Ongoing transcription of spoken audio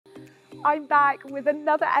I'm back with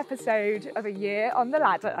another episode of A Year on the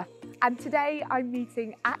Ladder. And today I'm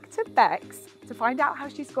meeting actor Becks to find out how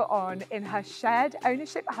she's got on in her shared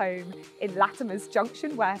ownership home in Latimer's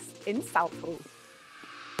Junction West in Southall.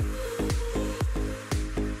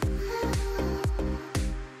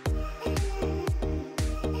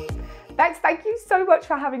 Becks, thank you so much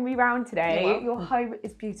for having me round today. Your home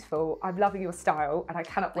is beautiful. I'm loving your style and I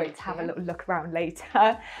cannot wait to have a little look around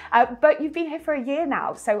later. But you've been here for a year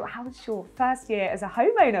now. So how's your first year as a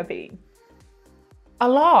homeowner been? A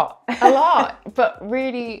lot, but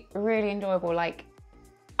really, really enjoyable. Like,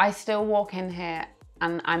 I still walk in here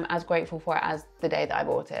and I'm as grateful for it as the day that I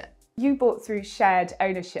bought it. You bought through shared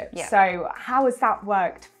ownership. Yeah. So how has that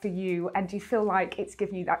worked for you? And do you feel like it's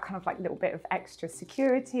given you that kind of like little bit of extra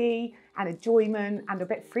security and enjoyment and a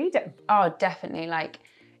bit of freedom? Oh, definitely. Like,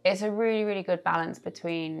 it's a really, really good balance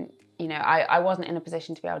between, you know, I wasn't in a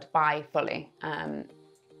position to be able to buy fully,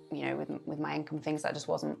 you know, with my income, things that just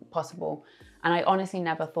wasn't possible. And I honestly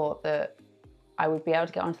never thought that I would be able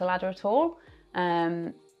to get onto the ladder at all.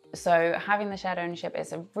 So having the shared ownership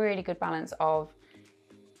is a really good balance of,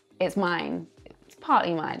 it's mine, it's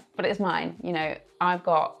partly mine, but it's mine. You know, I've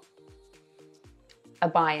got a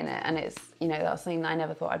buy in it and it's, you know, that's something that I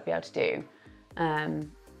never thought I'd be able to do.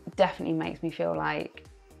 Definitely makes me feel like,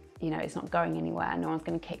 you know, it's not going anywhere. No one's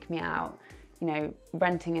going to kick me out. You know,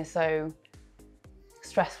 renting is so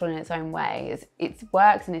stressful in its own way. It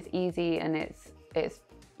works and it's easy and it's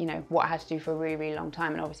you know, what I had to do for a really, really long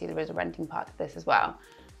time. And obviously there is a renting part to this as well.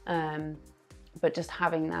 But just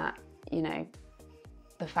having that, you know,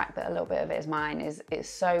 the fact that a little bit of it is mine it's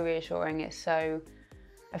so reassuring.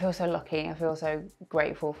 I feel so lucky. I feel so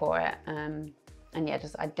grateful for it. And yeah,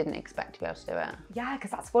 just I didn't expect to be able to do it. Yeah,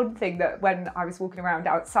 because that's one thing that when I was walking around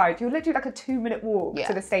outside, you're literally like a 2-minute walk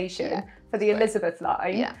to the station for the Elizabeth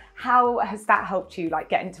line. Yeah. How has that helped you like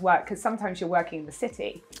get into work? Because sometimes you're working in the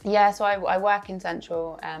city. Yeah, so I work in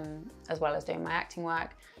Central as well as doing my acting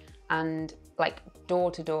work, and like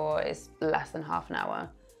door to door is less than half an hour.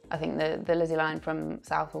 I think the Lizzie line from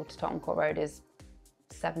Southall to Tottenham Court Road is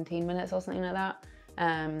 17 minutes or something like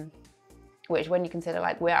that. Which when you consider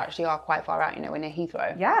like we actually are quite far out, you know, we're near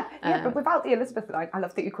Heathrow. Yeah, but without the Elizabeth line, I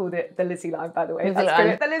love that you called it the Lizzie line, by the way. That's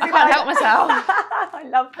brilliant. The Lizzie I can't help myself. I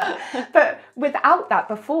love that. But without that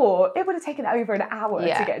before, it would have taken over an hour to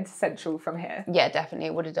get into Central from here. Yeah, definitely,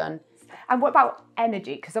 it would have done. And what about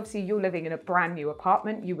energy? Because obviously you're living in a brand new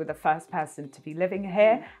apartment. You were the first person to be living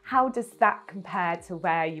here. How does that compare to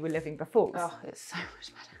where you were living before? Oh, it's so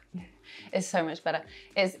much better. It's so much better.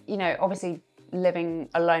 It's, you know, obviously living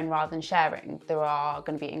alone rather than sharing, there are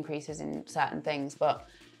going to be increases in certain things. But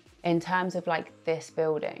in terms of like this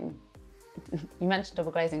building, you mentioned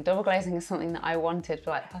double glazing. Double glazing is something that I wanted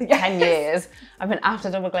for like 10 years. I've been after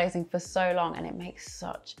double glazing for so long and it makes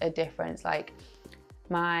such a difference. Like,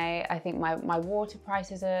 I think my water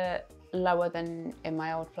prices are lower than in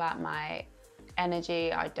my old flat. My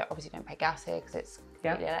energy, obviously don't pay gas here because it's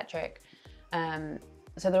completely electric.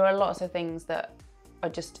 So there are lots of things that are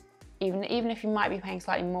just, even if you might be paying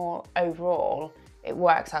slightly more overall, it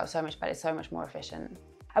works out so much better, it's so much more efficient.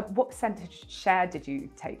 What percentage share did you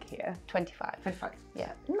take here? 25. 25.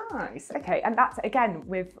 Yeah. Nice. Okay. And that's, again,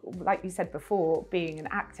 with, like you said before, being an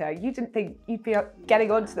actor, you didn't think you'd be getting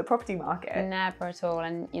onto the property market? Never at all.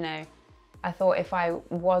 And, you know, I thought if I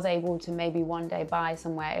was able to maybe one day buy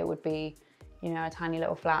somewhere, it would be, you know, a tiny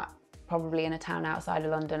little flat, probably in a town outside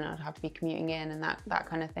of London, and I'd have to be commuting in and that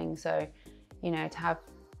kind of thing. So, you know, to have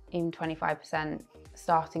even 25%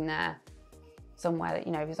 starting there, somewhere that,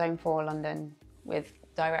 you know, zone 4 London with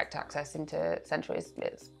direct access into Central,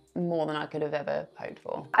 it's more than I could have ever hoped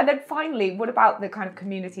for. And then finally, what about the kind of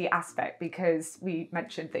community aspect? Because we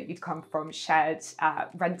mentioned that you'd come from shared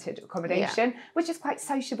rented accommodation, which is quite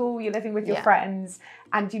sociable. You're living with your friends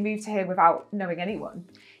and you moved here without knowing anyone.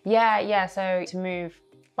 Yeah. So to move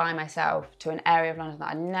by myself to an area of London that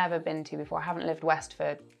I'd never been to before, I haven't lived west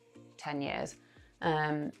for 10 years,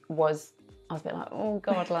 I was a bit like, oh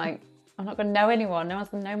God, like I'm not gonna know anyone. No one's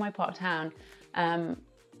gonna know my part of town.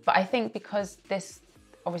 But I think because this,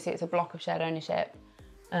 obviously it's a block of shared ownership,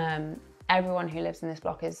 everyone who lives in this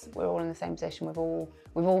block we're all in the same position. We've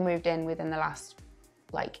all moved in within the last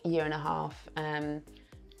like year and a half.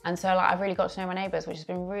 And so like, I've really got to know my neighbours, which has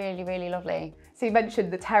been really, really lovely. So you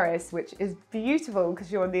mentioned the terrace, which is beautiful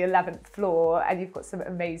because you're on the 11th floor and you've got some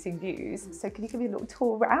amazing views. So can you give me a little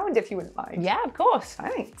tour around if you wouldn't mind? Yeah, of course.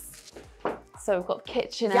 Thanks. So we've got the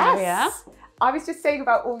kitchen area. I was just saying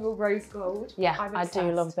about all your rose gold. Yeah, I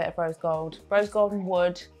do love a bit of rose gold. Rose gold and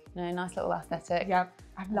wood, you know, nice little aesthetic. Yeah.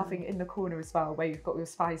 I'm loving it in the corner as well, where you've got your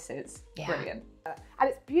spices. Yeah. Brilliant. And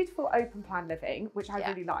it's beautiful open plan living, which I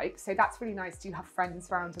really like. So that's really nice. Do you have friends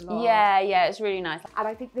around a lot? Yeah, it's really nice. And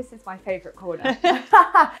I think this is my favourite corner.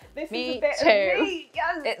 This Me is a bit too. of me.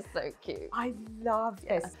 Yes. It's so cute. I love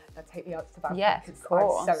this. Now take me out to the balcony. Yes, of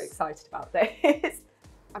course. I'm so excited about this.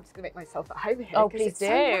 I'm just going to make myself at home here. Oh, please it's do.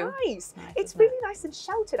 So nice. It's really nice and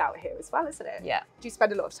sheltered out here as well, isn't it? Yeah. Do you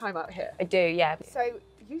spend a lot of time out here? I do, yeah. So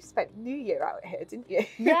you spent New Year out here, didn't you?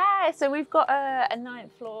 Yeah, so we've got a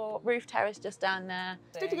 9th floor roof terrace just down there.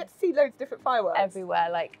 Did you get to see loads of different fireworks? Everywhere,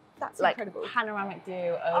 That's like incredible. panoramic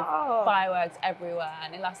view of fireworks everywhere,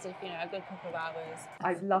 and it lasted, a good couple of hours.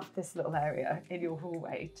 I love this little area in your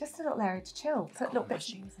hallway. Just a little area to chill. Put a little bit of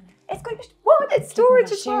shoes in it. It's got what? It's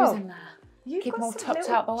storage as well. In there. You've Keep got them all some tucked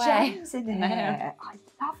little out the way. gems in here. I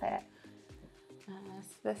love it.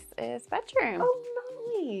 This is bedroom.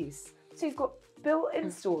 Oh, nice. So you've got built-in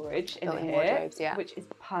storage in Built-in here, wardrobes, yeah. which is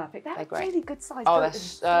perfect. They're great. really good size. Oh, they're built-in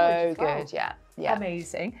so storage as well. good, yeah.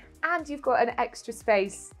 Amazing. And you've got an extra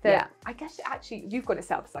space that I guess actually you've got it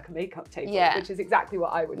set up as like a makeup table, which is exactly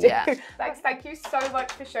what I would do. Bex, thank you so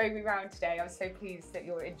much for showing me around today. I'm so pleased that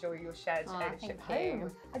you're enjoying your shared ownership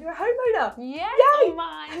home. And you're a homeowner. Yeah, yay!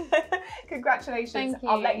 Mine. Congratulations. Thank you.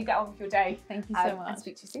 I'll let you get on with your day. Thank you so much. And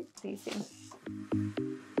speak to you soon. See you soon.